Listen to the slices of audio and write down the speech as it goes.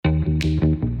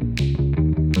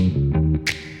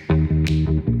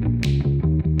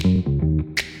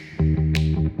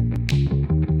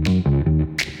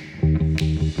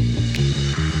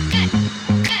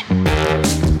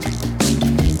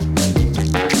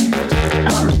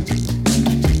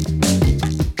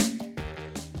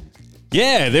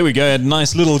Yeah, there we go. A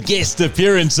nice little guest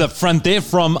appearance up front there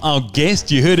from our guest.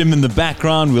 You heard him in the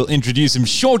background. We'll introduce him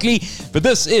shortly. But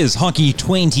this is Hockey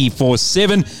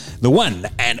 24/7, the one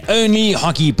and only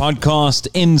hockey podcast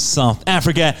in South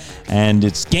Africa. And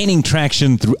it's gaining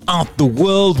traction throughout the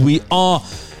world. We are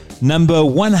number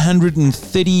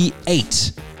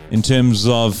 138 in terms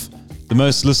of the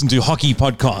most listened to hockey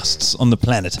podcasts on the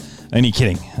planet. Only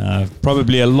kidding.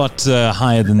 Probably a lot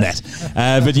higher than that.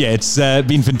 But yeah, it's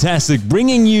been fantastic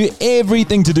bringing you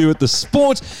everything to do with the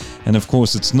sport. And of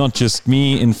course, it's not just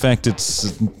me. In fact,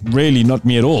 it's really not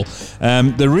me at all.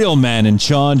 The real man in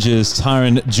charge is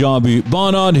Tyron Jabu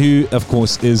Barnard, who, of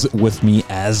course, is with me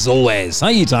as always. How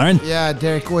are you, Tyron? Yeah,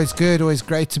 Derek, always good. Always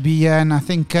great to be here. And I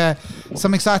think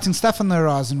some exciting stuff on the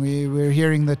horizon. We're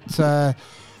hearing that...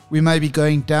 we may be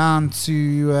going down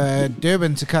to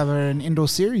Durban to cover an indoor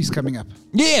series coming up.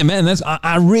 Yeah, man,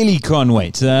 I really can't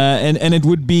wait. And it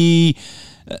would be...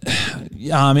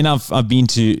 I mean, I've been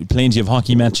to plenty of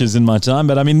hockey matches in my time,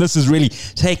 but I mean, this is really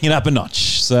taking it up a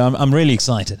notch. So I'm really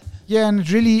excited. Yeah, and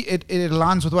it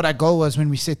aligns with what our goal was when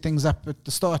we set things up at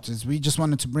the start. Is we just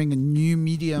wanted to bring a new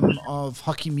medium of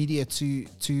hockey media to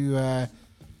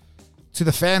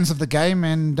the fans of the game,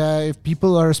 and if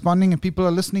people are responding and people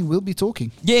are listening, we'll be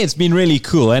talking. Yeah, it's been really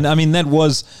cool, and I mean, that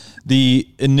was the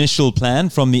initial plan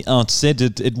from the outset.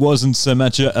 It wasn't so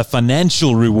much a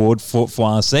financial reward for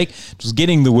our sake. It was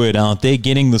getting the word out there,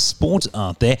 getting the sport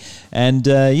out there, and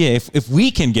if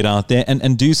we can get out there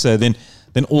and do so, then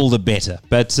all the better.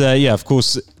 But of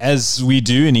course, as we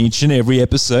do in each and every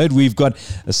episode, we've got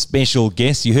a special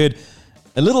guest. You heard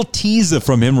a little teaser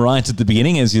from him right at the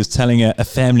beginning as he was telling a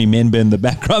family member in the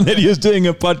background that he was doing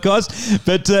a podcast.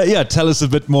 But tell us a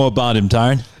bit more about him,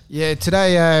 Tyron. Yeah,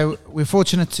 today we're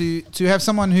fortunate to have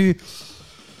someone who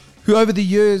over the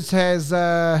years has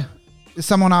is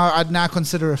someone I'd now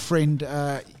consider a friend.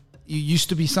 You used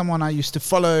to be someone I used to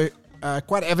follow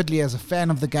quite avidly as a fan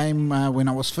of the game when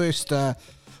I was first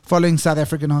following South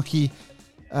African hockey.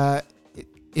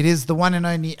 It is the one and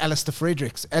only Allistar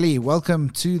Fredericks. Ali, welcome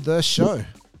to the show.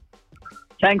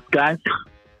 Thanks, guys.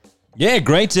 Yeah,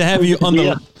 great to have you on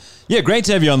the great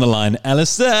to have you on the line,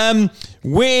 Allistar.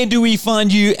 Where do we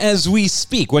find you as we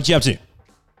speak? What you up to?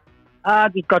 I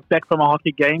just got back from a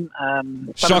hockey game.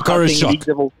 Shock or a shock? Leagues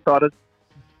have all started.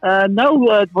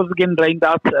 No, it was again rained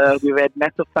out. We've had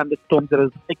massive thunderstorms that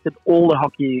has affected all the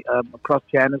hockey across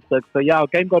Johannesburg. So our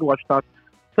game got washed out.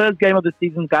 First game of the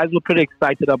season, guys were pretty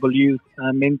excited, I believe,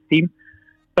 men's team.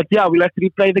 But we'll have to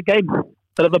replay the game.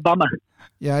 Bit of a bummer.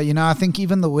 Yeah, I think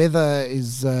even the weather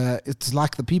is, it's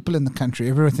like the people in the country.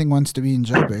 Everything wants to be in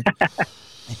Joburg.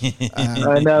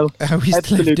 I know. We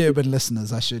still have Durban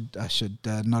listeners. I should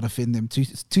not offend them too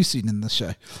soon in the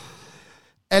show.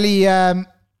 Ali,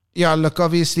 look,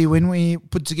 obviously when we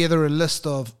put together a list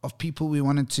of people we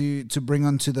wanted to bring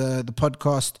onto the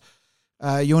podcast,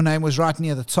 your name was right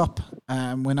near the top.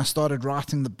 When I started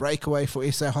writing the breakaway for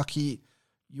SA Hockey,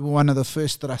 you were one of the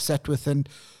first that I sat with. And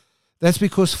that's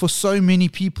because for so many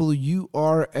people, you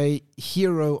are a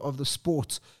hero of the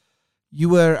sport. You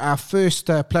were our first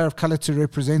player of colour to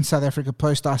represent South Africa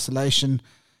post-isolation.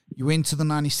 You went to the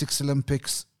 96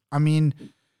 Olympics. I mean,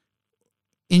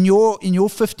 in your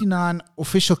 59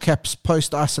 official caps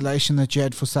post-isolation that you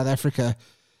had for South Africa,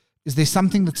 is there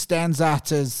something that stands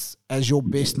out as your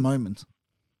best moment?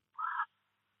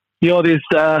 There's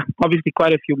obviously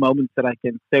quite a few moments that I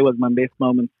can say was my best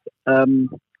moments.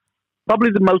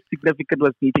 Probably the most significant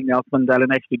was meeting Nelson Mandela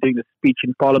and actually doing the speech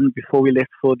in Parliament before we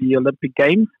left for the Olympic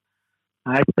Games.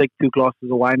 I had to take 2 glasses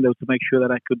of wine though to make sure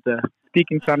that I could speak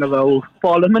in front of the whole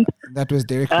Parliament. That was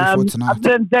Derek before tonight.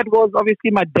 That was obviously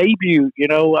my debut.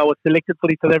 I was selected for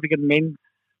the South African men's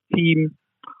team.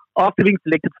 After being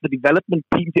selected for the development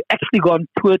team, to actually go on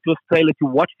tour to Australia to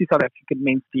watch the South African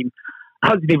men's team,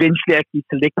 I was eventually actually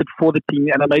selected for the team,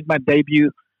 and I made my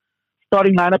debut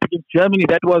starting lineup against Germany.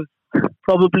 That was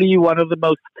probably one of the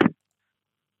most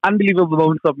unbelievable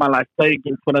moments of my life, playing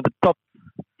against one of the top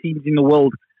teams in the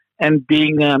world and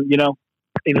being,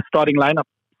 in a starting lineup.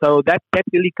 So that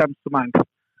really comes to mind.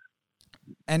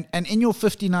 And in your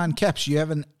 59 caps, you have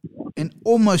an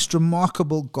almost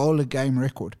remarkable goal-a-game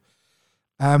record.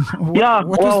 What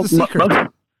was the secret?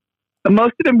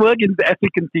 Most of them were against the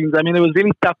African teams. I mean, it was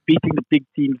really tough beating the big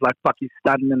teams like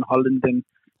Pakistan and Holland. And,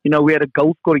 we had a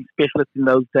goal-scoring specialist in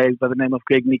those days by the name of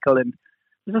Greg Nicol. And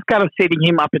just kind of setting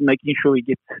him up and making sure we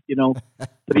get, the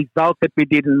result that we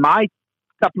did. In my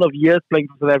couple of years playing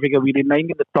for South Africa, we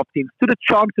remained in the top 10. Stood a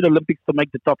chance in the Olympics to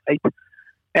make the top 8.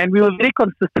 And we were very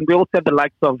consistent. We also had the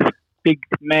likes of big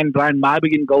man Brian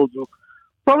Marburg in goals,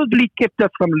 probably kept us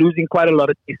from losing quite a lot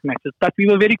of test matches. But we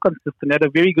were very consistent, had a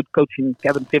very good coach in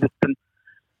Gavin Featherstone.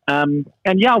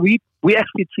 And yeah, we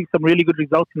actually achieved some really good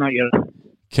results in our era.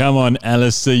 Come on,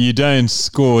 Allistar, you don't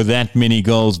score that many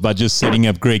goals by just setting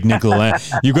up Greg Nicol.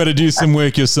 You've got to do some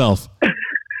work yourself.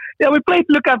 Yeah, I've played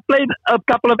a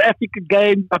couple of African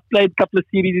games. I've played a couple of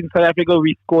series in South Africa.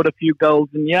 We scored a few goals.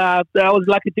 And yeah, I was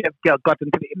lucky to have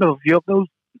gotten to the end of a few of those.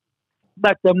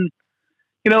 But,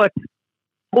 it's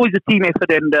always a team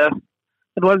effort. And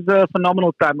it was a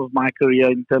phenomenal time of my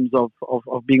career in terms of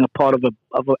being a part of an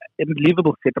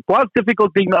unbelievable setup. It was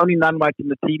difficult being the only non-white in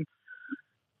the team.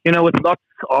 With lots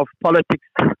of politics.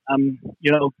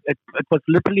 It was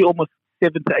literally almost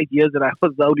 7 to 8 years that I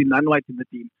was the only non-white in the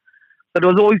team. But it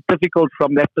was always difficult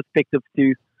from that perspective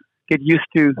to get used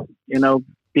to,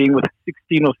 being with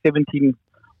 16 or 17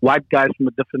 white guys from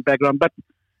a different background. But,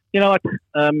 you know what,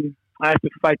 I had to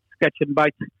fight, scratch and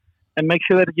bite and make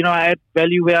sure that, I add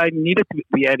value where I needed to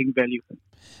be adding value.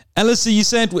 Allistar, you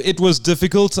said it was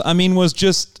difficult. I mean, was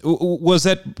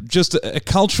that just a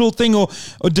cultural thing or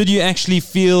did you actually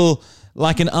feel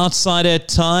like an outsider at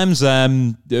times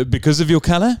because of your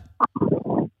colour?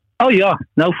 Oh, yeah.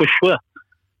 No, for sure.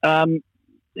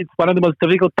 It's one of the most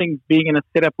difficult things being in a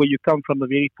setup where you come from a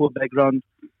very poor background,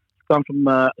 you come from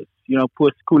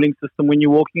poor schooling system. When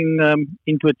you're walking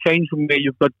into a change room where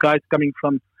you've got guys coming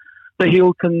from the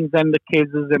Hiltons and the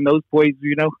Kezes and those boys,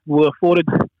 who were afforded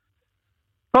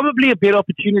probably a better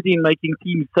opportunity in making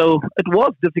teams. So it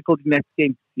was difficult in that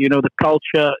sense. The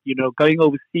culture, going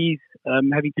overseas,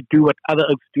 having to do what other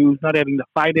Oaks do, not having the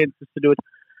finances to do it.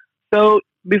 So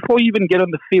before you even get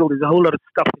on the field, there's a whole lot of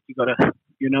stuff that you got to,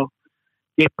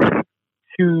 get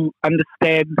to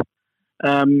understand,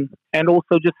 and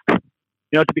also just,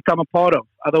 to become a part of.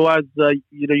 Otherwise,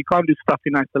 you can't do stuff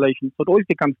in isolation. So it always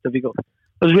becomes difficult.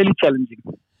 It was really challenging.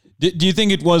 Do you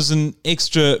think it was an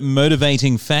extra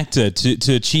motivating factor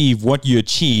to achieve what you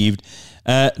achieved,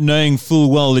 knowing full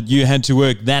well that you had to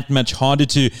work that much harder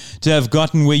to have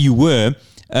gotten where you were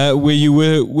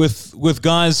with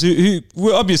guys who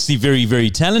were obviously very, very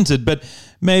talented, but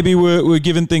maybe were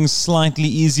given things slightly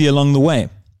easier along the way?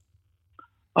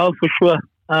 Oh, for sure.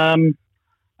 I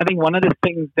think one of the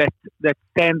things that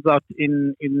stands out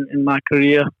in my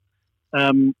career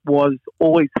was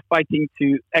always fighting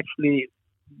to actually,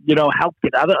 help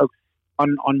get other Oaks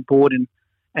on board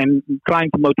and trying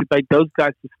to motivate those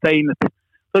guys to stay in it.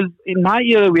 Because in my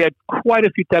era, we had quite a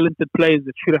few talented players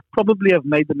that should have probably have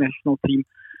made the national team.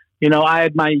 I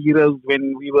had my heroes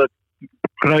when we were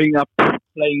growing up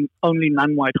playing only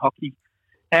non-white hockey.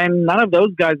 And none of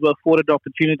those guys were afforded the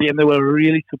opportunity, and they were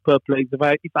really superb players. If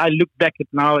I look back at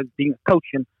now as being a coach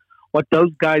and what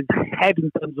those guys had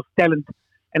in terms of talent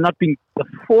and not being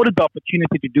afforded the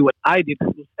opportunity to do what I did,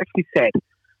 it was actually sad.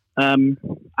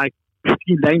 A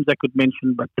few names I could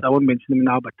mention, but I won't mention them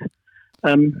now. But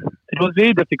it was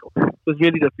very difficult. It was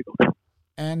really difficult.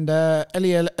 And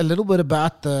Ellie, a little bit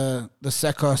about the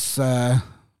Sakos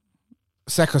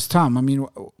time. I mean,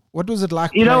 what was it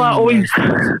like? It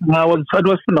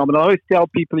was phenomenal. I always tell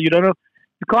people, you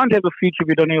can't have a future if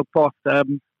you don't know your past.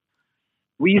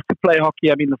 We used to play hockey.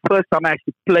 I mean, the first time I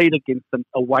actually played against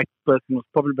a white person was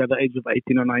probably by the age of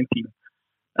 18 or 19.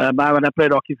 When I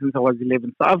played hockey since I was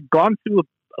 11. So I've gone through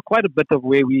quite a bit of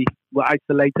where we were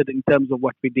isolated in terms of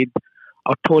what we did,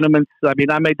 our tournaments. I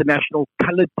mean, I made the national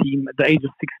colored team at the age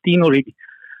of 16 already.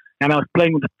 And I was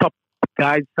playing with the top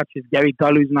guys such as Gary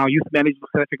Dalu, who's now youth manager of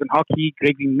South African hockey,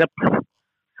 Gregory Nip,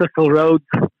 Cecil Rhodes.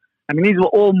 I mean, these were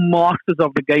all masters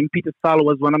of the game. Peter Sala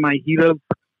was one of my heroes.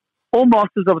 All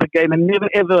masters of the game and never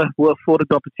ever were afforded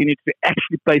the opportunity to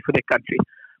actually play for their country.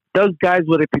 Those guys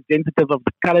were representative of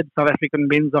the coloured South African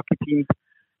men's hockey teams,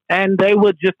 and they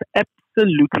were just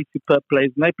absolutely superb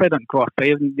players. And they played on grass. They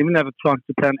didn't have a chance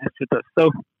to play on AstroTurf.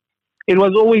 So it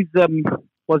was always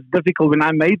was difficult when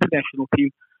I made the national team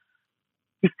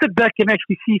to sit back and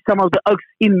actually see some of the Oaks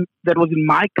that was in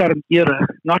my current era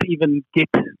not even get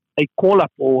a call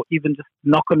up or even just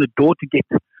knock on the door to get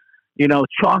a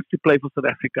chance to play for South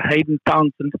Africa. Hayden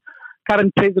Townsend,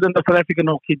 current president of South African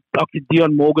hockey,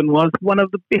 Dion Morgan, was one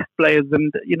of the best players.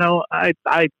 And,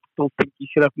 I still think he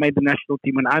should have made the national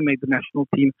team when I made the national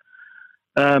team.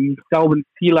 Selwyn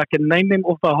Seal, I can name them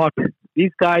off by heart.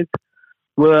 These guys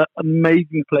were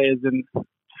amazing players and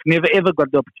just never ever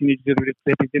got the opportunity to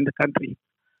represent the country.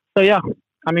 So, yeah,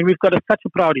 I mean, we've got such a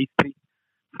proud history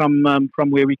from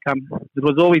where we come. It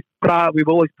was always proud. We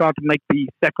were always proud to make the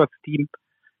Sakos team.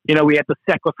 We had the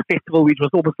Sakos Festival, which was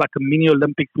almost like a mini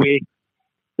Olympics where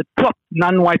the top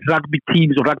non-white rugby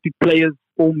teams or rugby players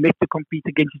all met to compete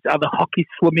against each other, hockey,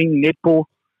 swimming, netball.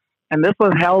 And this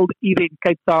was held either in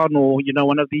Cape Town or,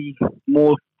 one of the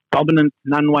more dominant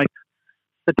non-white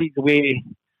cities where,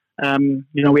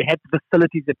 we had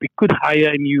facilities that we could hire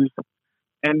and use.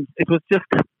 And it was just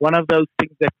one of those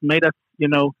things that made us,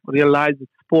 realize that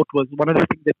sport was one of the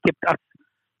things that kept us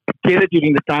together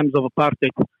during the times of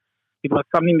apartheid. It was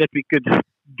something that we could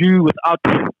do without,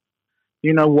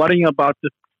 worrying about the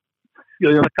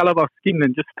color of our skin,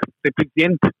 and just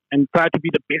represent and try to be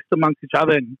the best amongst each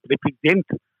other and represent,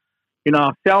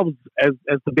 ourselves as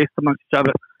the best amongst each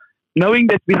other. Knowing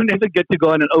that we don't ever get to go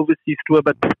on an overseas tour,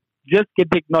 but just get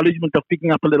the acknowledgement of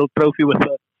picking up a little trophy with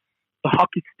the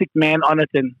hockey stick man on it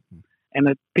and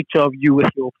a picture of you with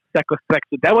your sack of tracks.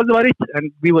 So that was about it,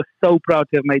 and we were so proud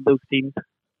to have made those teams.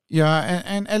 Yeah,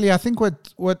 and Ellie, I think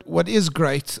what is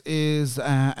great is,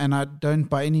 and I don't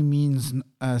by any means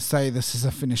say this is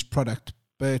a finished product,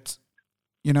 but,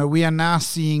 we are now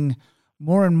seeing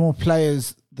more and more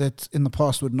players that in the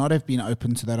past would not have been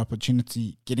open to that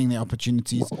opportunity, getting the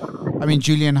opportunities. I mean,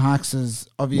 Julian Hikes is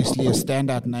obviously a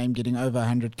standout name, getting over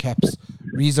 100 caps.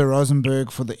 Reza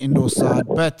Rosenberg for the indoor side.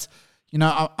 But,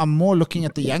 I'm more looking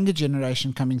at the younger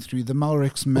generation coming through, the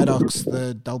Mulricks, Maddocks,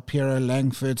 the Del Piero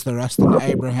Langfords, the Rustin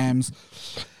Abrahams.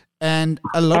 And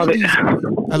a lot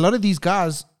of these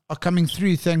guys are coming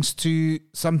through thanks to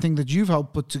something that you've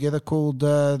helped put together called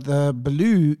the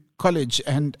Baloo College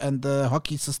and the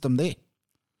hockey system there.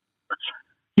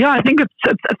 Yeah, I think it's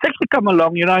actually come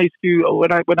along. I used to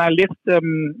when I left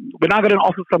when I got an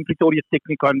offer from Pretoria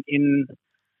Technikon in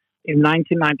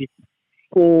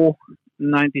 1994,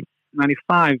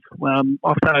 1995.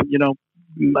 After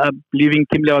leaving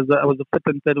Kimberley, I was a fit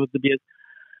and third with the Bears.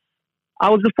 I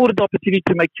was afforded the opportunity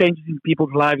to make changes in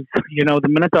people's lives. The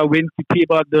minute I went to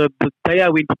the day I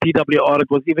went to PWR, I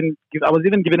was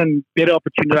even given a better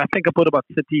opportunity. I think I put about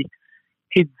 30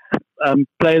 kids,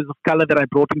 players of color that I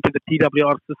brought into the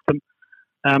TWR system.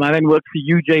 I then worked for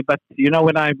UJ, but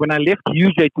when I left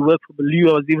UJ to work for Baloo,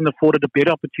 I was even afforded a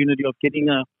better opportunity of getting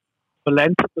a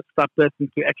philanthropist type person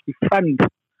to actually fund,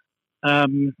 a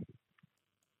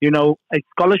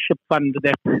scholarship fund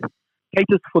that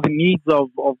caters for the needs of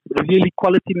really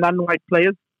quality non-white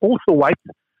players, also white,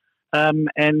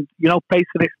 and pays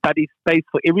for their studies, pays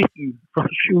for everything from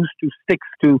shoes to sticks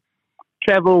to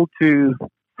travel to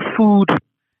food.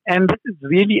 And this has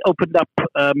really opened up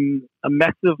a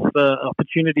massive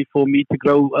opportunity for me to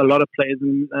grow a lot of players.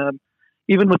 And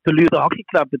even with the Hockey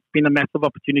Club, it's been a massive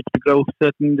opportunity to grow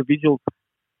certain individuals,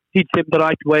 teach them the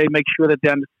right way, make sure that they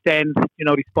understand,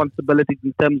 responsibilities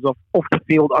in terms of off the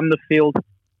field, on the field,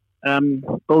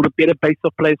 build a better base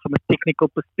of players from a technical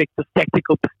perspective,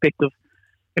 tactical perspective,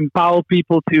 empower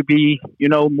people to be,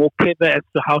 more clever as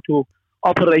to how to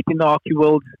operate in the hockey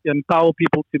world, empower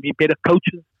people to be better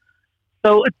coaches.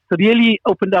 So it's really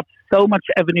opened up so much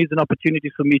avenues and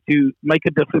opportunities for me to make a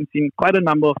difference in quite a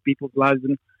number of people's lives.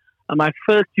 And my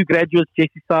first two graduates,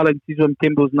 Jesse Sala and Sizwe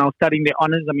Mthembu, is now studying their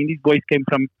honours. I mean, these boys came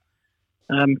from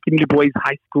Kimberley Boys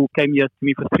High School, came here to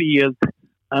me for 3 years.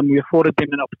 We afforded them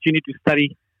an opportunity to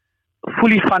study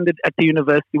fully funded at the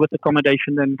university with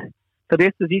accommodation. And so the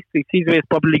rest is history. Sizwe is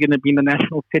probably going to be in the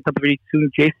national setup very soon.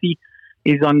 Jesse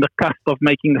is on the cusp of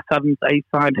making the Southern's A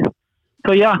side.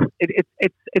 So yeah,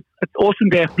 it's awesome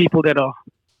to have people that are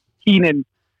keen and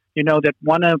that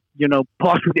want to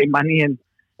part with their money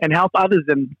and help others.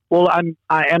 And all I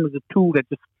am is a tool that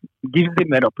just gives them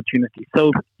that opportunity.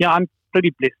 So yeah, I'm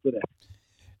pretty blessed with that.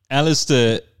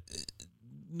 Allistar,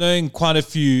 knowing quite a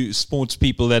few sports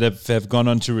people that have gone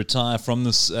on to retire from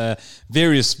this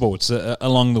various sports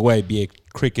along the way, be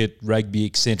it cricket, rugby,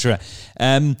 etc.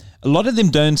 A lot of them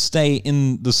don't stay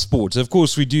in the sport. Of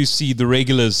course, we do see the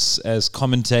regulars as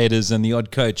commentators and the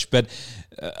odd coach, but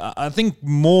I think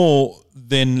more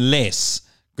than less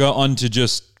go on to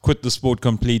just quit the sport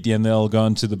completely and they'll go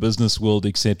into the business world,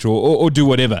 etc., or do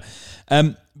whatever.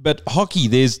 But hockey,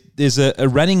 there's a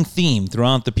running theme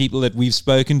throughout the people that we've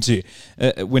spoken to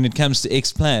when it comes to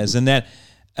ex-players, and that,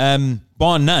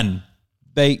 bar none,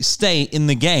 they stay in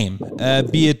the game,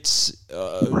 be it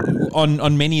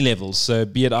on many levels. So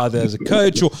be it either as a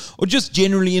coach or just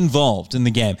generally involved in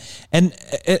the game. And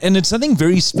it's something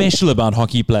very special about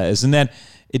hockey players, in that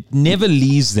it never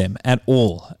leaves them at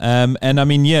all. And I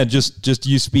mean, yeah, just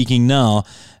you speaking now,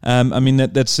 I mean,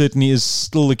 that certainly is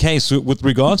still the case with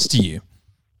regards to you.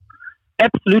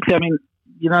 Absolutely. I mean,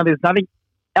 there's nothing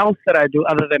else that I do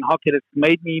other than hockey that's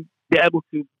made me be able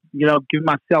to, give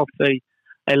myself a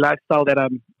lifestyle that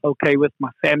I'm okay with.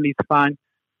 My family's fine.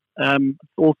 It's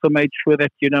also made sure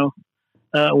that,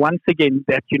 once again,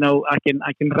 that, I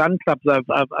can run clubs.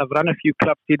 I've run a few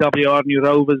clubs, TWR, New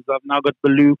Rovers. I've now got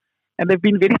Baloo. And they've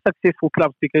been very successful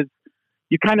clubs because,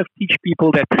 you kind of teach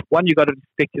people that, one, you got to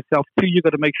respect yourself. Two, you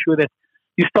got to make sure that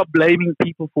you stop blaming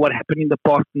people for what happened in the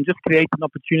past and just create an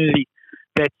opportunity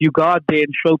that you go out there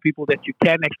and show people that you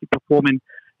can actually perform. And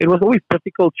it was always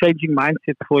difficult changing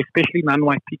mindsets for especially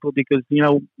non-white people because,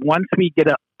 once we get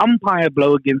an umpire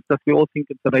blow against us, we all think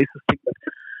it's a racist thing.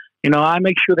 But, I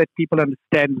make sure that people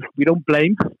understand we don't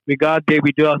blame. We go out there,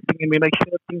 we do our thing, and we make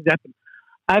sure that things happen.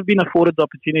 I've been afforded the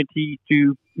opportunity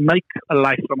to make a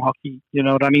life from hockey,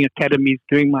 running academies,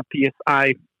 doing my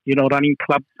PSI, running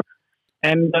clubs.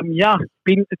 And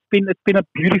it's been a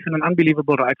beautiful and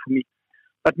unbelievable ride for me.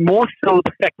 But more so,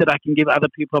 the fact that I can give other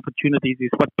people opportunities is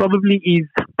what probably is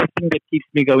the thing that keeps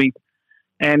me going.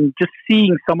 And just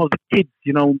seeing some of the kids,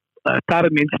 Tara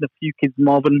mentioned a few kids,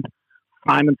 Marvin,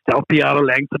 Simon, Stelpiaro,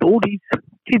 Langford, all these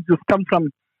kids who've come from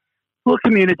poor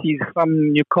communities,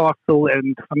 from Newcastle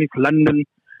and from East London,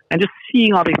 and just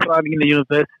seeing how they're thriving in the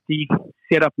university,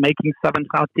 set up, making Southern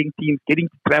Gauteng teams, getting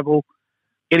to travel,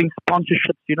 getting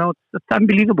sponsorships, it's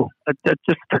unbelievable. It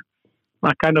just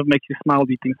kind of makes you smile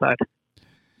deep inside.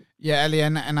 Yeah, Ali,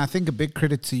 and I think a big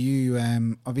credit to you.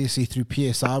 Obviously, through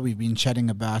PSI, we've been chatting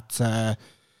about the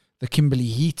Kimberley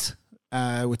Heat,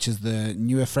 which is the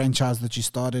newer franchise that you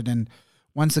started. And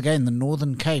once again, the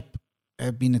Northern Cape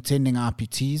have been attending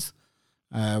RPTs,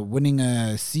 winning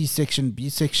a C section, B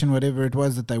section, whatever it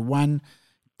was that they won,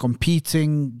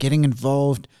 competing, getting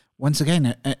involved. Once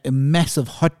again, a massive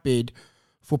hotbed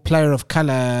for player of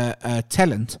colour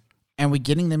talent, and we're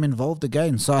getting them involved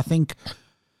again. So I think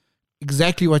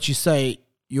exactly what you say,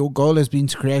 your goal has been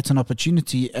to create an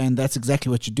opportunity, and that's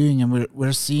exactly what you're doing, and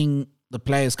we're seeing the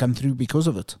players come through because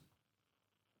of it.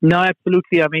 No,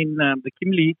 absolutely. I mean, the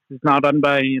Kimberley is now run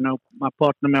by, my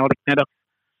partner, Malik Nadaf,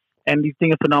 and he's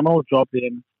doing a phenomenal job there.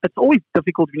 And it's always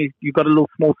difficult when you've got a little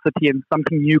small city and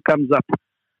something new comes up.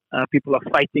 People are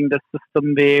fighting the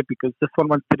system there because this one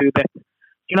wants to do that.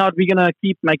 We're going to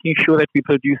keep making sure that we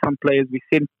produce some players. We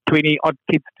sent 20-odd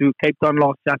kids to Cape Town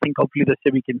last year. I think hopefully this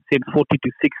year we can send 40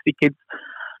 to 60 kids.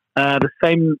 The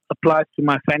same applies to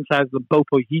my franchise, the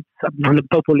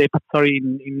Limpopo Leopards,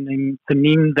 in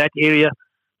Tanim, that area.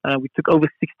 We took over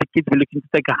 60 kids. We're looking to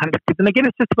take 100 kids. And again,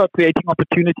 it's just about creating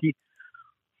opportunity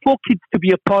for kids to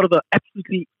be a part of an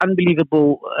absolutely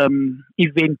unbelievable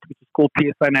event, which is called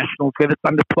PSI Nationals, whether it's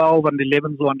under 12, under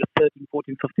 11s, or under 13,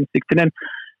 14, 15, 16. And,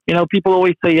 people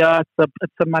always say,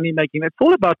 it's a money making. It's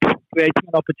all about creating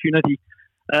an opportunity.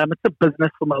 It's a business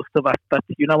for most of us. But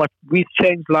you know what? We've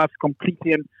changed lives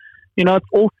completely. And, it's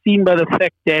all seen by the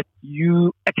fact that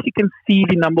you actually can see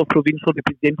the number of provincial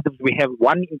representatives we have,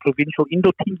 1 in provincial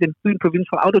indoor teams and 2 in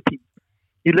provincial outdoor teams.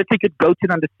 You literally could go to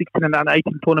an under 16 and under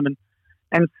 18 tournament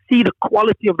and see the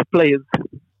quality of the players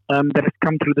that has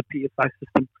come through the PSI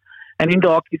system. And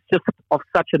indoor hockey is just of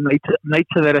such a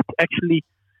nature that it actually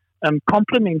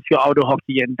complements your outdoor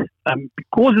hockey. And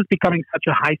because it's becoming such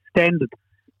a high standard,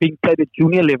 being played at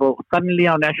junior level, suddenly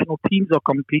our national teams are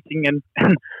competing and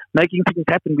making things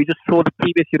happen. We just saw the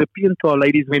previous European tour,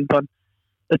 ladies went on,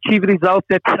 achieve results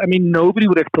that, nobody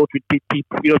would have thought we'd beat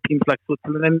teams like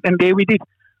Switzerland. And there we did.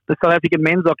 The South African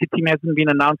men's hockey team hasn't been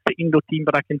announced, the indoor team,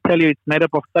 but I can tell you it's made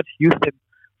up of such youth and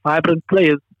vibrant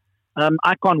players.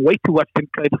 I can't wait to watch them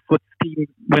play the Swiss team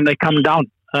when they come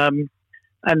down.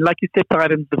 And like you said,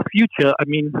 Tyrone, in the future,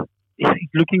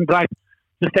 it's looking bright.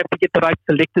 Just have to get the right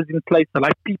selectors in place, the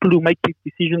right people who make these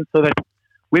decisions so that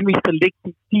when we select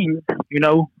these teams,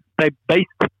 they're based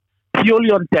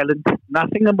purely on talent,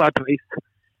 nothing about race,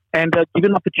 and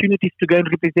given opportunities to go and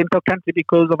represent our country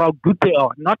because of how good they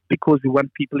are, not because we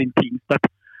want people in teams. But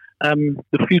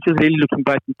the future is really looking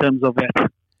bright in terms of that.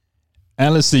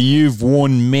 Allistar, you've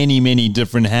worn many, many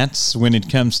different hats when it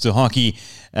comes to hockey,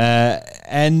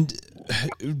 and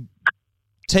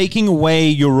taking away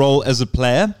your role as a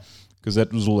player, because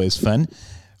that was always fun.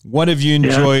 What have you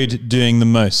enjoyed doing the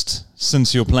most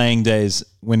since your playing days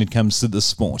when it comes to the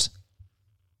sport?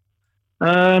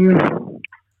 My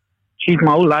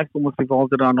whole life almost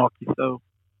revolved around hockey, so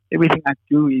everything I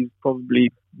do is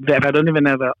probably that. I don't even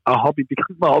have a hobby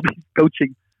because my hobby is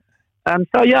coaching. I've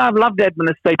loved the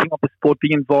administrating of the sport,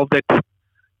 being involved at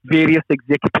various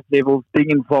executive levels, being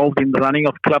involved in the running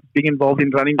of clubs, being involved in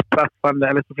running the trust fund, the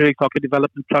Allistar Fredericks Hockey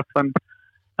Development Trust Fund,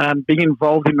 being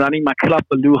involved in running my club,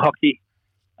 Baloo Hockey.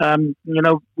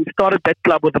 We started that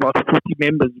club with about 40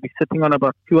 members. We're sitting on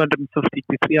about 250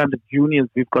 to 300 juniors.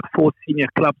 We've got 4 senior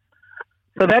clubs.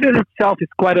 So that in itself is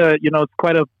quite a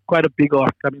big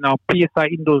ask. Our PSI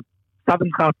Indoor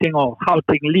Southern Gauteng or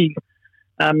Gauteng League,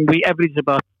 we average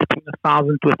about between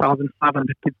 1,000 to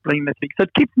 1,500 kids playing that league. So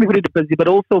it keeps me really busy, but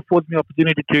also affords me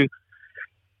opportunity to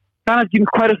kind of give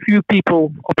quite a few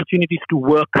people opportunities to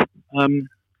work.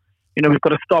 We've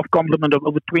got a staff complement of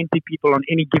over 20 people on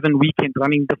any given weekend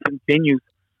running different venues.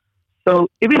 So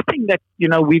everything that,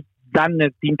 we've done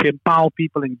has been to empower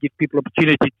people and give people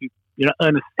opportunity to,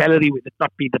 earn a salary with it,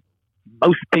 not be the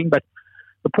most thing, but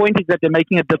the point is that they're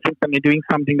making a difference and they're doing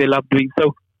something they love doing.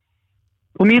 So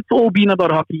for me, it's all been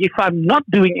about hockey. If I'm not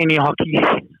doing any hockey,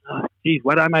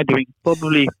 what am I doing?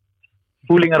 Probably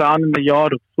fooling around in the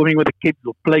yard or swimming with the kids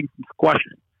or playing some squash.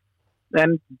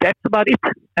 And that's about it.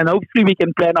 And hopefully we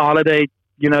can plan a holiday,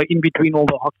 in between all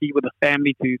the hockey with the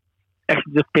family to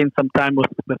actually just spend some time with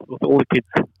all the kids.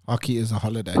 Hockey is a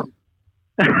holiday.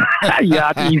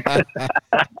 Yeah,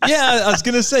 Yeah, I was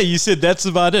going to say, you said that's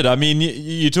about it. I mean,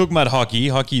 you're talking about hockey.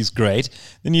 Hockey is great.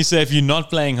 Then you say if you're not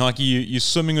playing hockey, you're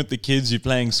swimming with the kids, you're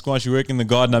playing squash, you work in the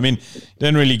garden. I mean, you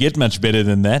don't really get much better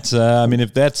than that. I mean,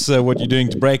 if that's what you're doing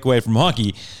to break away from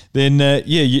hockey, then,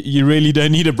 you really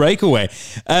don't need a breakaway.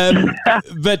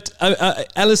 But,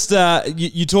 Allistar,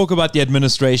 you talk about the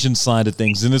administration side of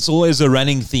things, and it's always a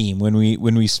running theme when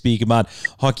we speak about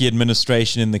hockey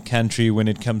administration in the country when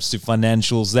it comes to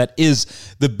financials. That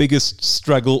is the biggest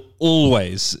struggle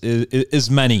always, is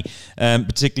money,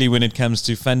 particularly when it comes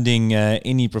to funding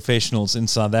any professionals in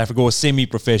South Africa or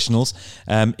semi-professionals,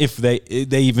 if they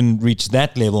even reach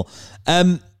that level.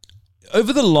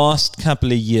 Over the last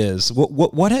couple of years,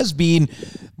 what has been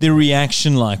the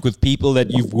reaction like with people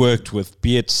that you've worked with,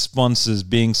 be it sponsors,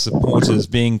 being supporters,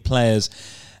 being players?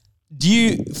 Do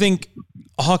you think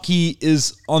hockey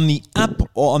is on the up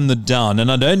or on the down? And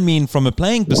I don't mean from a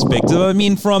playing perspective, I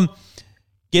mean from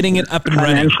getting it up and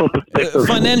running.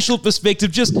 Financial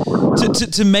perspective, just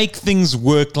to make things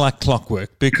work like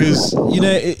clockwork, because,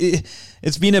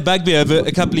 it's been a bugbear over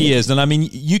a couple of years. And I mean,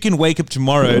 you can wake up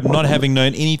tomorrow not having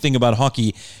known anything about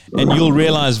hockey, and you'll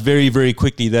realize very, very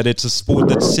quickly that it's a sport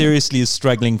that seriously is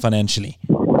struggling financially.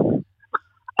 It's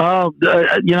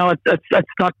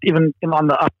not even on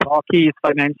the up. Hockey is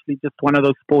financially just one of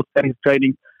those sports that is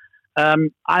draining.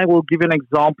 I will give you an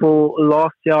example.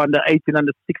 Last year, under 18,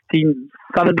 under 16,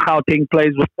 Southern Gauteng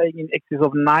players were paying in excess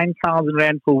of 9,000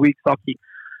 Rand for week's hockey.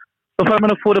 So from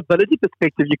an affordability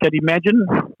perspective, you can imagine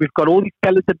we've got all these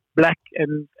talented black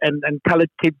and coloured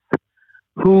kids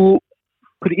who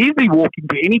could easily walk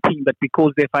into any team, but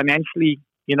because they're financially,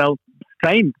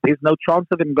 strained, there's no chance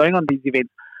of them going on these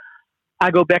events.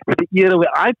 I go back to the era where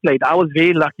I played. I was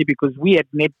very lucky because we had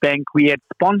Nedbank, we had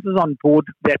sponsors on board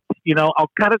that, our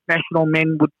current national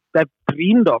men would have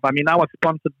dreamed of. I mean, I was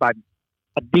sponsored by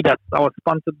Adidas. I was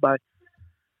sponsored by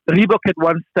Reebok at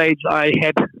one stage. I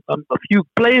had a few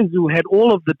players who had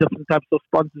all of the different types of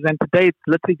sponsors, and today it's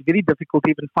literally very difficult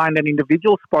to even find an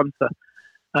individual sponsor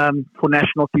for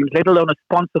national teams, let alone a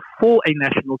sponsor for a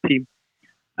national team.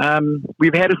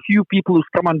 We've had a few people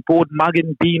who've come on board, Mug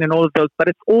and Dean and all of those, but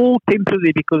it's all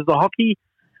temporary because the hockey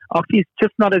is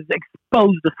just not as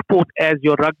exposed a sport as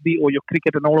your rugby or your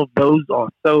cricket and all of those are.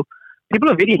 So people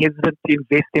are very hesitant to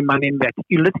invest their money in that.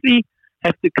 You literally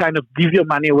have to kind of give your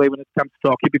money away when it comes to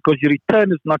hockey because your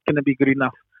return is not going to be good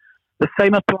enough. The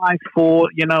same applies for,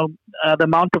 the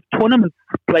amount of tournaments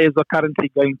players are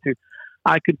currently going to.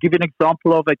 I could give an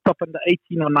example of a top under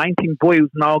 18 or 19 boy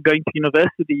who's now going to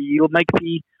university. He'll make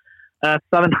the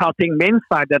Southern Gauteng men's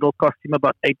side. That'll cost him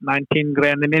about 8, 9, 10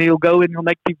 grand. And then he'll go and he'll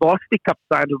make the varsity cup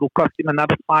side. It'll cost him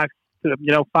another 5 to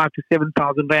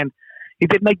 7,000 rand. He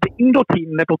did make the indoor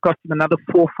team. That'll cost him another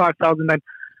 4,000, 5,000 rand.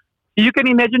 You can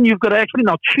imagine you've got to actually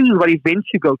now choose what events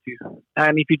you go to.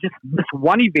 And if you just miss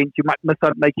one event, you might miss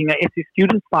out making a SA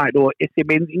student side or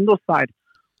SMN's indoor side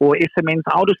or SMN's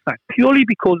outer side, purely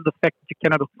because of the fact that you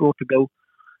cannot afford to go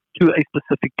to a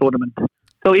specific tournament.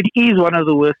 So it is one of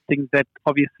the worst things that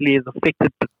obviously has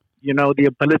affected, the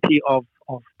ability of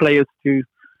players to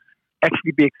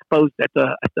actually be exposed at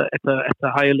a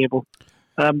higher level.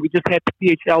 We just had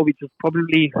PHL, which is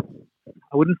probably,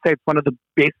 I wouldn't say it's one of the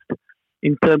best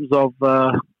in terms of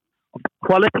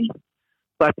quality,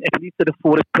 but at least it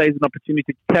afforded players an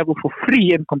opportunity to travel for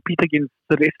free and compete against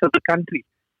the rest of the country.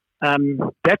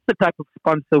 That's the type of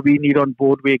sponsor we need on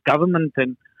board, where government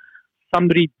and some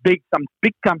big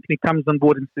company comes on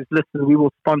board and says, listen, we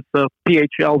will sponsor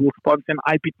PHL, we'll sponsor an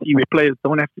IPT where players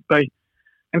don't have to pay,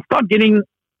 and start getting,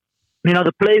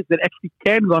 the players that actually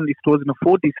can go on these tours and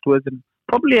afford these tours and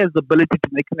probably has the ability to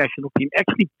make a national team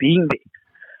actually being there.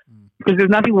 Because there's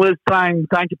nothing worse trying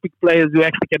to pick players who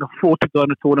actually can afford to go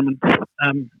on a tournament.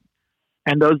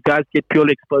 And those guys get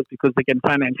purely exposed because they can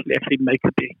financially actually make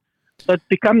it there. So it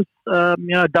becomes,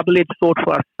 a double-edged sword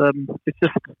for us.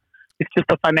 It's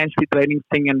just a financially draining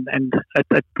thing, and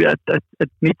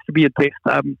it needs to be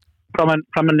addressed from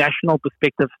a national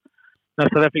perspective.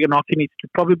 South African hockey needs to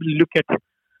probably look at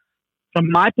from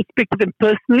my perspective and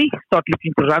personally, start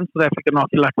looking to run South African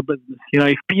hockey like a business.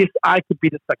 If PSI could be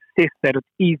the success that it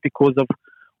is because of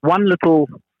one little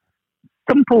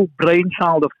simple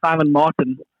brainchild of Simon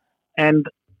Martin, and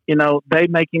they're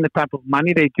making the type of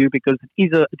money they do because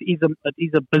it is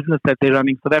a business that they're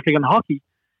running. South African hockey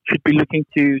should be looking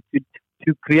to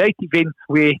create events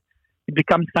where it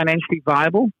becomes financially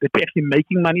viable. They're actually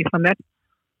making money from that,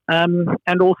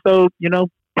 and also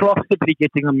profitably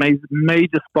getting a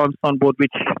major sponsor on board,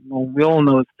 which we all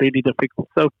know is really difficult.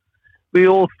 So we're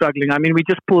all struggling. I mean, we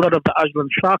just pulled out of the Ajlan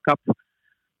Shah Cup,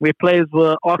 where players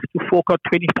were asked to fork out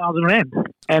 20,000 rand.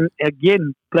 And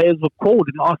again, players were called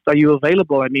and asked, are you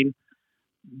available? I mean,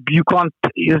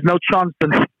 there's no chance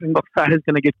the Springbok side is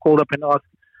going to get called up and asked,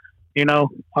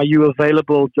 are you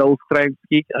available, Joel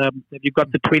Stransky? Have you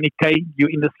got the 20K? You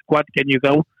in the squad, can you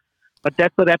go? But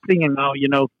that's what's happening. And now,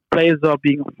 players are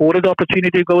being afforded the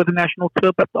opportunity to go with the national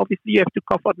tour, but obviously you have to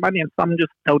cough out money, and some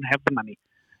just don't have the money.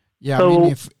 Yeah, so, I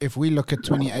mean, if we look at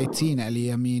 2018, Ali,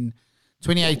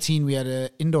 2018 we had an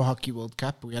indoor hockey World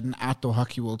Cup, we had an outdoor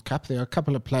hockey World Cup. There are a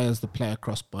couple of players that play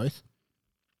across both.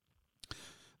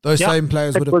 Those same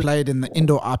players would have played in the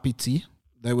indoor RPT.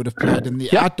 They would have played in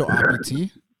the outdoor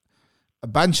RPT. A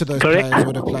bunch of those players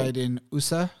would have played in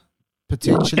USA,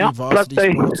 potentially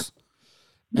varsity sports.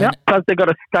 Plus they got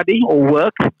to study or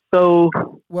work. So,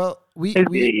 well, we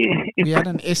had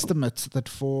an estimate that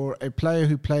for a player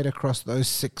who played across those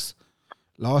 6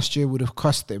 last year would have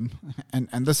cost them,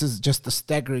 and this is just a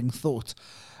staggering thought,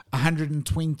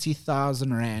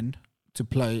 120,000 rand to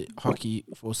play hockey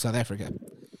for South Africa.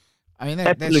 I mean,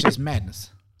 that's just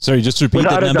madness. Sorry, just repeat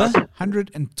that number.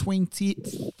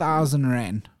 120,000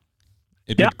 rand.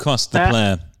 It would cost the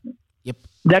player. Yep.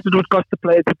 That would cost the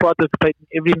player to participate in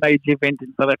every major event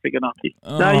in South African hockey.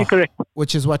 No, you're correct.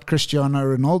 Which is what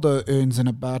Cristiano Ronaldo earns in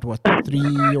about,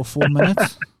 3 or 4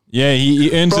 minutes? Yeah,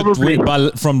 he earns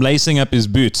it from lacing up his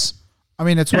boots. I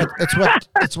mean, it's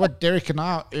what Derek and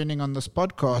I are earning on this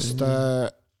podcast.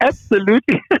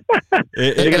 Absolutely.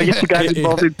 They're going to get you guys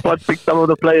involved in sponsoring some of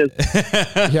the players.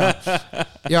 Yeah,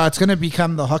 it's going to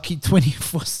become the hockey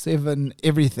 24/7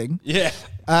 everything. Yeah.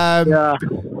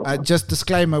 Just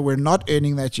disclaimer, we're not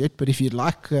earning that yet, but if you'd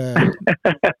like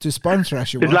to sponsor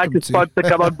us, you're welcome to. Sponsor,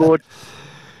 come on board.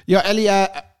 Yeah, Ali,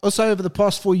 also over the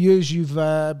past 4 years, you've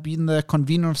been the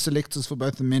convener of selectors for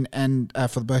both the men and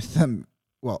for both them.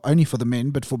 Well, only for the men,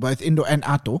 but for both indoor and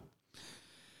outdoor.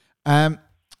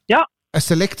 A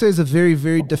selector is a very,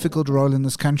 very difficult role in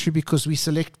this country because we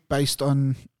select based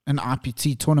on an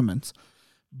IPT tournament.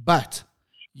 But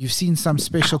you've seen some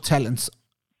special talents.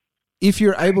 If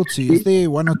you're able to, is there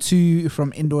 1 or 2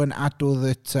 from indoor and outdoor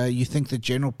that you think the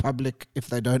general public, if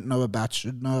they don't know about,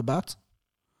 should know about?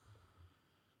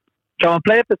 From a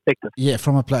player perspective? Yeah,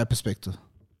 from a player perspective.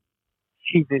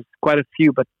 Geez, there's quite a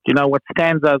few, but what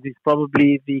stands out is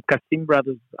probably the Kasim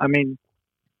brothers. I mean,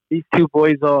 these 2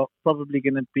 boys are probably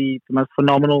going to be the most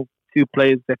phenomenal 2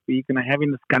 players that we're going to have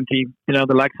in this country.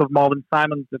 The likes of Marvin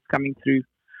Simons that's coming through.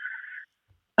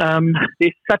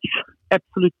 They're such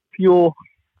absolute pure.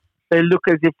 They look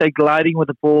as if they're gliding with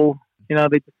the ball. They're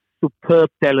just superb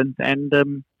talent. And,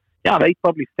 they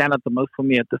probably stand out the most for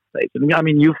me at this stage. And, I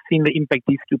mean, you've seen the impact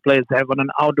these 2 players have on an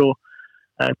outdoor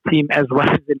team as well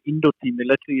as an indoor team. They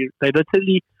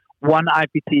literally won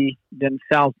IPT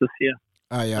themselves this year.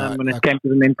 When it came to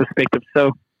the men perspective.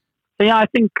 So I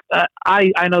think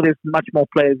I know there's much more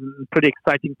players and pretty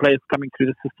exciting players coming through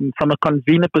the system. From a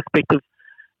convener perspective,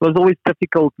 it was always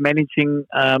difficult managing,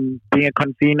 being a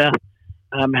convener,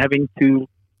 having to,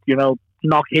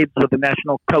 knock heads with the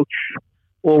national coach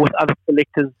or with other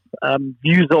selectors.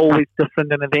 Views are always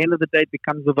different, and at the end of the day, it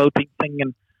becomes a voting thing.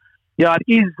 And it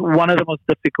is one of the most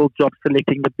difficult jobs,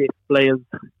 selecting the best players.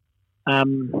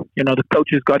 The coach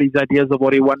has got his ideas of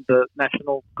what he wants the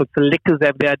national, because selectors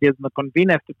have their ideas and the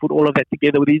convener has to put all of that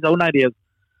together with his own ideas.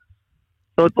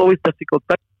 So it's always difficult.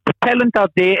 But the talent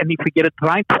out there, and if we get it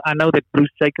right, I know that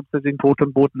Bruce Jacobs is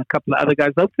important board and a couple of other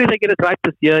guys. Hopefully they get it right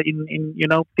this year in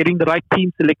getting the right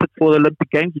team selected for the Olympic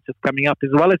Games, which is coming up, as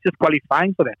well as just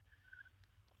qualifying for that.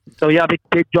 So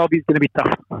their job is going to be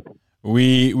tough.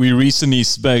 We recently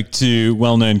spoke to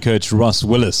well-known coach Ross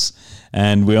Willis,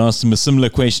 and we asked him a similar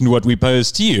question to what we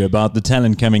posed to you about the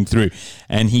talent coming through,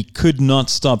 and he could not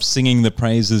stop singing the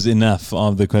praises enough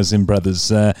of the Kasim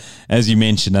brothers. As you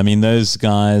mentioned, I mean, those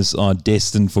guys are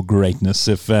destined for greatness.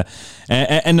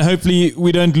 And hopefully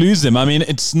we don't lose them. I mean,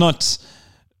 it's not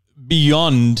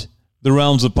beyond the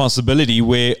realms of possibility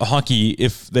where hockey,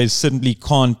 if they simply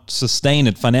can't sustain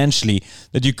it financially,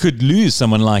 that you could lose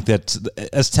someone like that,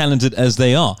 as talented as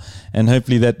they are. And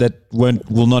hopefully that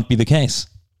will not be the case.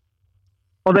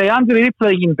 Well, they aren't really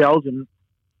playing in Belgium,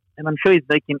 and I'm sure he's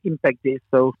making impact there.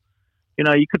 So,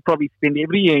 you could probably spend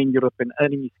every year in Europe and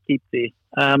earning his keep there.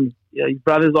 His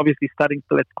brother's obviously starting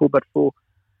still at school, but for,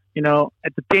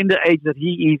 at the tender age that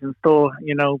he is and still,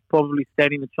 probably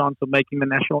standing a chance of making the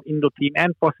national indoor team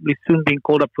and possibly soon being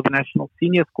called up for the national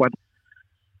senior squad.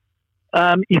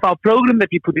 If our program that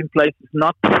we put in place is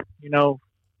not,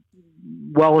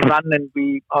 well run and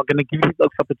we are going to give you those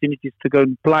opportunities to go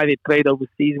and apply their trade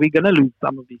overseas, we're going to lose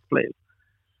some of these players.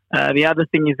 The other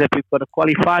thing is that we've got to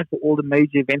qualify for all the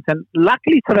major events. And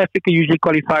luckily, South Africa usually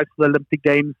qualifies for the Olympic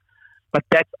Games, but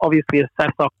that's obviously a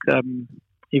SASOC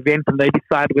event and they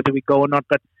decide whether we go or not.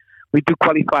 But we do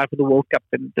qualify for the World Cup.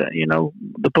 And,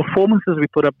 the performances we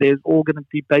put up there is all going to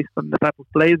be based on the type of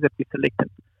players that we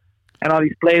selected. And are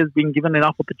these players being given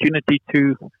enough opportunity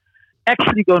to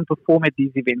actually go and perform at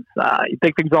these events? You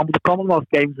take, for example, the Commonwealth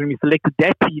Games. When we selected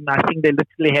that team, I think they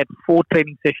literally had 4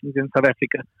 training sessions in South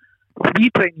Africa, 3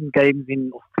 training games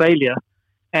in Australia,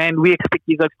 and we expect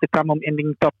these guys to come on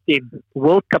ending top 10. The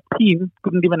World Cup team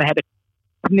couldn't even have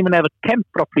a camp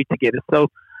properly together. So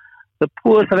the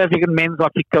poor South African men's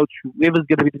hockey coach, whoever's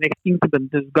going to be the next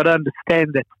incumbent, has got to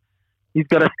understand that he's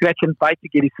got to scratch and bite to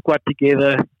get his squad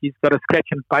together. He's got to scratch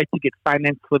and bite to get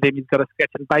finance for them. He's got to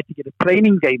scratch and bite to get a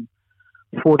training game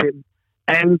for them.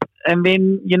 And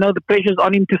then, the pressure's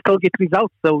on him to still get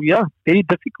results. So, yeah, very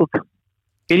difficult.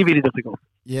 Very, very difficult.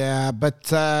 Yeah,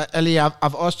 but, Ellie,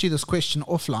 I've asked you this question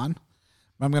offline.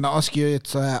 But I'm going to ask you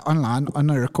it online on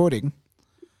a recording.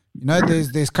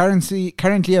 There's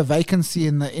currently a vacancy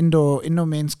in the indoor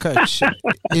men's coach.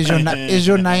 Is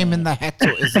your name in the hat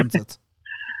or isn't it?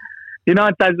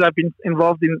 At times I've been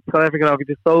involved in South African hockey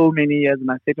for so many years,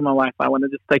 and I said to my wife, I want to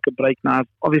just take a break now. I've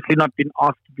obviously not been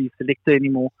asked to be a selector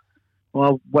anymore.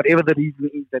 Well, whatever the reason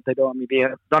is that they don't want me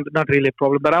there, not really a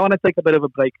problem. But I want to take a bit of a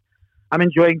break. I'm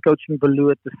enjoying coaching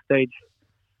Baloo at this stage.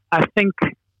 I think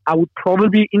I would probably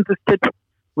be interested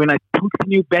when I put a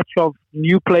new batch of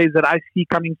new players that I see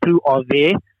coming through are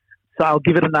there. So I'll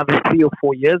give it another 3 or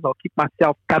 4 years. I'll keep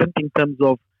myself current in terms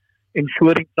of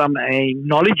ensuring from a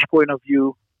knowledge point of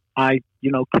view, I,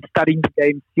 keep studying the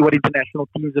game, see what international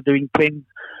teams are doing, trends.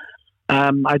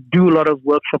 I do a lot of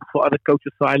workshops for other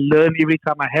coaches, so I learn every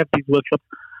time I have these workshops.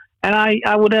 And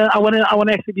I want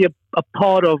to actually be a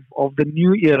part of the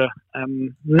new era,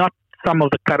 not some of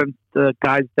the current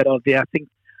guys that are there. I think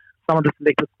some of the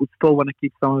selectors would still want to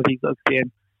keep some of these guys there.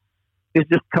 And there's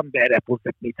just some bad apples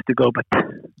that needs to go, but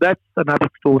that's another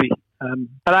story.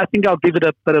 But I think I'll give it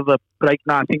a bit of a break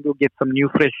now. I think we'll get some new,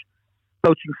 fresh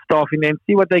coaching staff in there and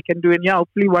see what they can do. And yeah,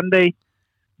 hopefully one day,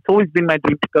 it's always been my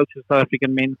dream to coach the South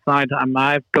African men's side.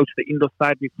 I've coached the indoor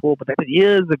side before, but that was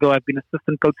years ago. I've been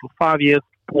assistant coach for 5 years,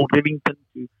 Paul Rivington,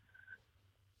 to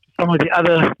some of the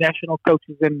other national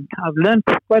coaches, and I've learned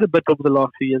quite a bit over the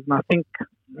last few years. And I think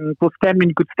it will stand me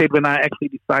in good stead when I actually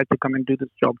decide to come and do this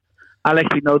job. I'll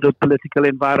actually know the political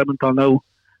environment. I'll know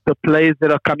the players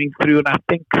that are coming through, and I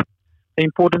think the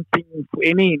important thing for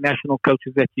any national coach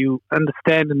is that you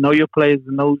understand and know your players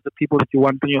and know the people that you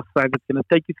want on your side that's going to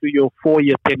take you through your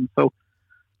 4-year term. So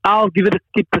I'll give it a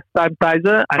skip this time,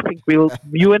 Kaiser. I think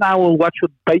you and I will watch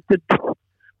with bated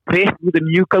breath who the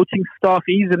new coaching staff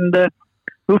is, and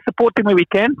we'll support them where we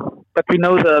can. But we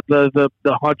know the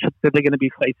hardships that they're going to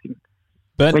be facing.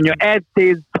 But when your ad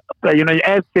says,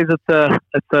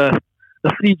 it's a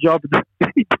free job, it's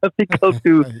very difficult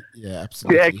to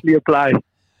actually apply.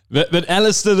 But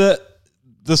Allistar,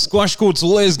 the squash court's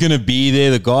always going to be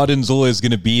there. The garden's always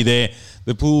going to be there.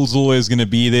 The pool's always going to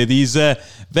be there. These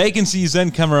vacancies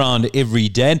don't come around every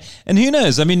day. And who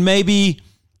knows? I mean,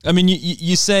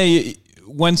 you say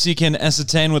once you can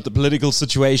ascertain what the political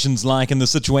situation's like and the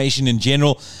situation in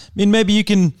general, I mean, maybe you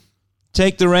can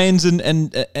take the reins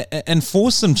and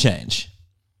force some change.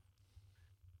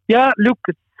 Yeah, look,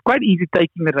 it's quite easy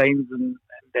taking the reins and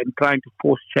trying to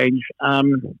force change.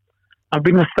 I've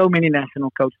been with so many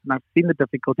national coaches and I've seen the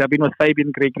difficulty. I've been with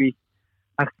Fabian Gregory.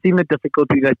 I've seen the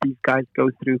difficulty that these guys go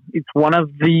through. It's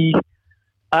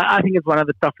I think it's one of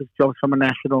the toughest jobs from a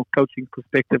national coaching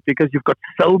perspective because you've got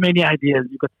so many ideas,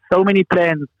 you've got so many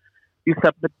plans. You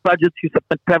submit budgets, you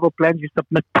submit travel plans, you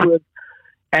submit tours,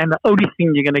 and the only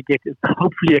thing you're going to get is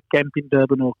hopefully a camp in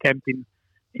Durban or a camp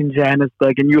in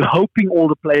Johannesburg, and you're hoping all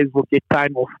the players will get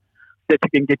time off so that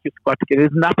you can get your squad together.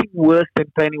 There's nothing worse than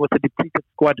training with a depleted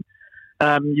squad.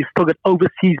 You've still got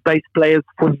overseas-based players.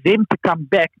 For them to come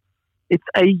back, it's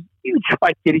a huge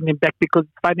fight getting them back because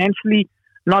it's financially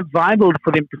not viable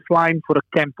for them to fly in for a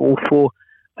camp or for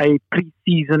a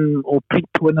pre-season or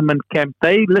pre-tournament camp.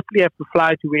 They literally have to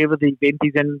fly to wherever the event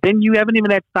is, and then you haven't even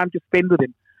had time to spend with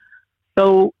them.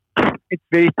 So it's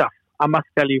very tough, I must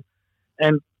tell you.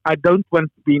 and I don't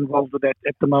want to be involved with that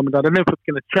at the moment. I don't know if it's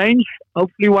going to change,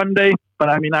 hopefully one day, but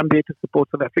I mean, I'm there to support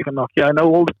South African hockey. I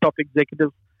know all the top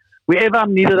executives. Wherever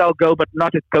I'm needed, I'll go, but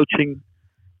not at coaching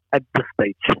at this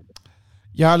stage.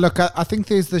 Yeah, look, I think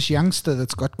there's this youngster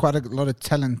that's got quite a lot of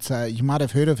talent. You might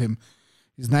have heard of him.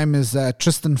 His name is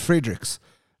Tristan Fredericks.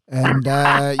 And,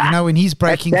 when he's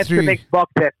breaking that's through... the next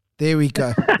box set. There we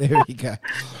go. There we go.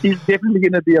 He's definitely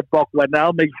going to be a box one.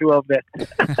 I'll make sure of that.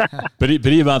 But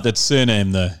he about that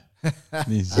surname, though.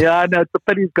 Yeah, I know. It's a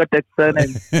pity he's got that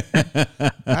surname.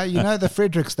 The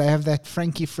Fredericks, they have that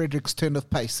Frankie Fredericks turn of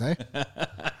pace, eh?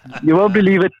 You won't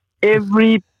believe it.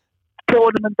 Every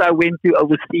tournament I went to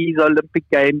overseas, Olympic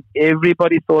Games,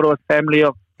 everybody thought I was family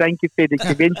of Frankie Fredericks.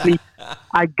 Eventually,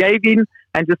 I gave in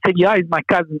and just said, yeah, he's my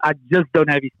cousin. I just don't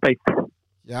have his pace.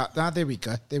 Yeah, there we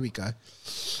go. There we go.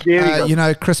 There we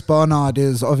go. Chris Barnard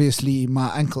is obviously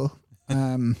my uncle,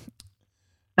 but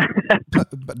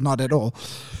not at all.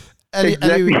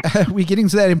 Exactly. We're getting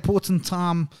to that important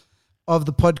time of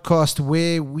the podcast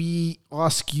where we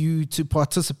ask you to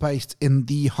participate in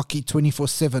the Hockey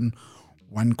 24/7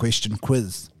 one-question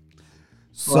quiz.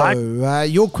 So,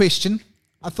 your question,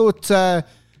 I thought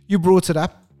you brought it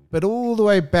up, but all the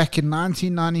way back in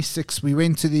 1996, we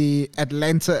went to the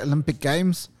Atlanta Olympic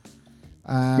Games.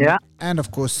 And, of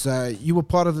course, you were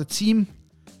part of the team.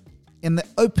 In the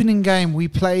opening game, we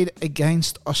played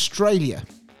against Australia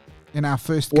in our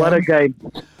first game. What a game.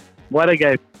 What a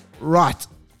game. Right.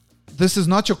 This is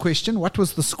not your question. What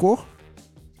was the score?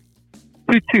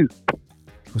 2-2.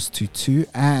 It was 2-2.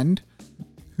 And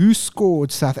who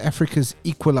scored South Africa's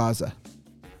equalizer?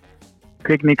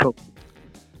 Craig Nicol.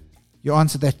 You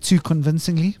answered that too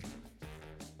convincingly,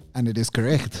 and it is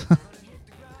correct.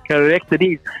 Correct, it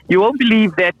is. You won't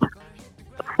believe that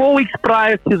 4 weeks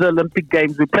prior to the Olympic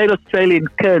Games, we played Australia in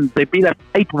Cairns. They beat us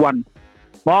 8-1.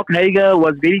 Mark Hager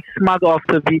was very smug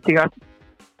after beating us.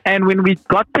 And when we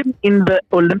got them in the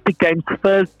Olympic Games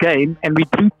first game and we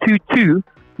drew 2-2,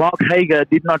 Mark Hager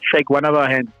did not shake one of our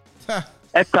hands.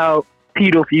 That's how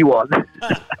peed off he was.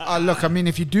 Look, I mean,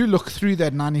 if you do look through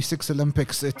that 96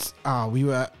 Olympics, we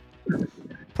were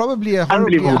probably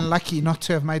horribly unlucky not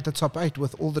to have made the top 8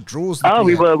 with all the draws.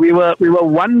 We were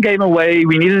one game away.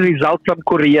 We needed a result from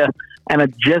Korea, and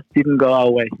it just didn't go our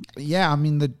way. Yeah, I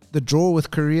mean, the draw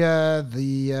with Korea,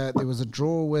 there was a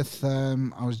draw with,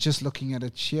 I was just looking at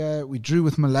it here. We drew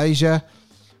with Malaysia.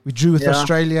 We drew with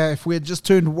Australia. If we had just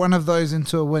turned one of those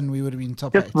into a win, we would have been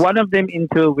top 8. Just one of them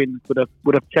into a win would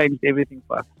have changed everything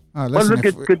for us. Listen,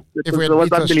 if we had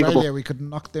beat Australia, we could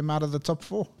knock them out of the top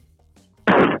 4.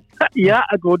 Yeah,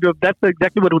 that's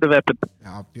exactly what would have happened.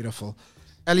 Oh, beautiful.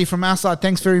 Ali, from our side,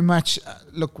 thanks very much.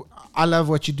 Look, I love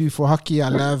what you do for hockey. I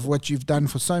love what you've done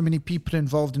for so many people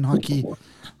involved in hockey,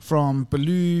 from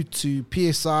Baloo to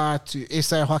PSI to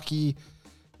SA Hockey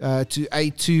to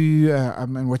A2,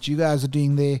 and what you guys are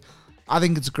doing there. I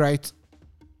think it's great.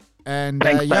 And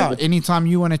thanks, anytime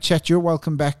you want to chat, you're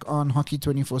welcome back on Hockey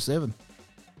 24/7.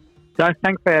 Guys,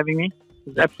 thanks for having me.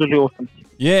 It's absolutely awesome.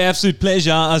 Yeah, absolute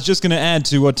pleasure. I was just going to add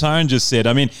to what Tyron just said.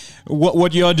 I mean,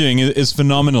 what you're doing is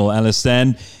phenomenal, Allistar.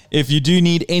 And if you do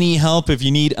need any help, if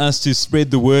you need us to spread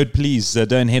the word, please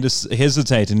don't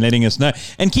hesitate in letting us know.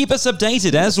 And keep us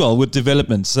updated as well with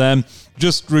developments.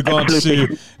 Just regards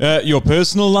to your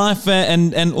personal life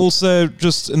and also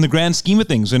just in the grand scheme of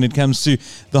things when it comes to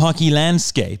the hockey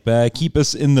landscape. Keep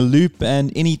us in the loop,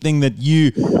 and anything that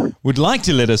you would like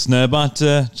to let us know about,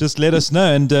 just let us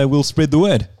know and we'll spread the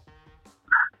word.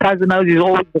 Tyson knows he's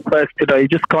always the first to know. You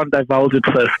just can't divulge it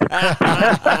first.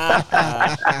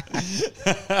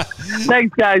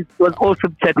 Thanks, guys. It was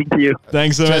awesome chatting to you.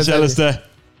 Thanks so much, Allistar.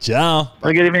 Ciao. Have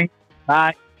a good evening.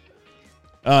 Bye.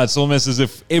 It's almost as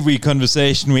if every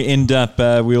conversation we end up,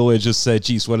 we always just say,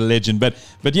 geez, what a legend. But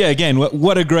yeah, again,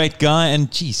 what a great guy.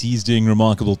 And, geez, he's doing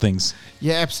remarkable things.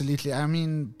 Yeah, absolutely. I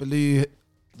mean, Baloo,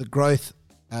 the growth,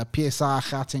 PSI,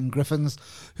 Gauteng Griffins,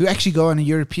 who actually go on a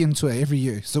European tour every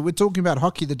year. So we're talking about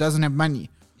hockey that doesn't have money.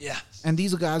 Yeah. And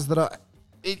these are guys that are...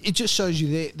 It just shows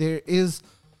you there is...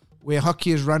 Where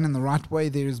hockey is run in the right way,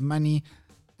 there is money.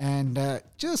 And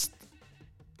just...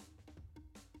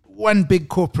 One big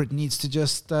corporate needs to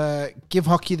just give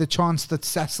hockey the chance that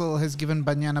Sassel has given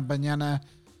Banyana.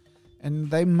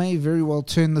 And they may very well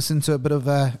turn this into a bit of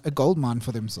a gold mine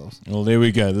for themselves. Well, there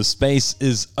we go. The space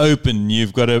is open.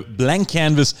 You've got a blank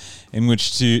canvas in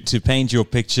which to paint your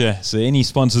picture. So any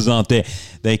sponsors out there,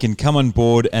 they can come on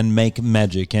board and make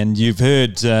magic. And you've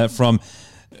heard from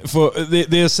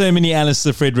There are so many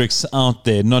Allistar Fredericks out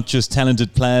there, not just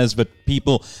talented players, but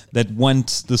people that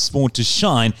want the sport to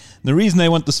shine. The reason they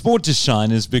want the sport to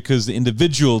shine is because the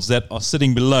individuals that are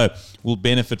sitting below will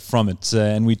benefit from it.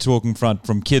 And we're talking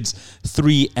from kids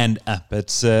 3 and up.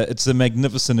 It's a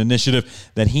magnificent initiative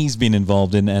that he's been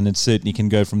involved in, and it certainly can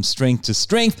go from strength to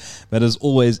strength. But as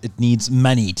always, it needs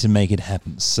money to make it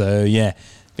happen. So yeah,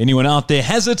 if anyone out there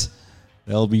has it,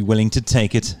 they'll be willing to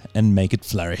take it and make it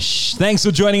flourish. Thanks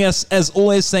for joining us. As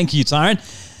always, thank you, Tyron.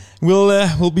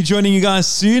 We'll be joining you guys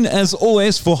soon, as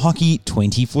always, for Hockey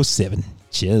 24/7.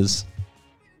 Cheers.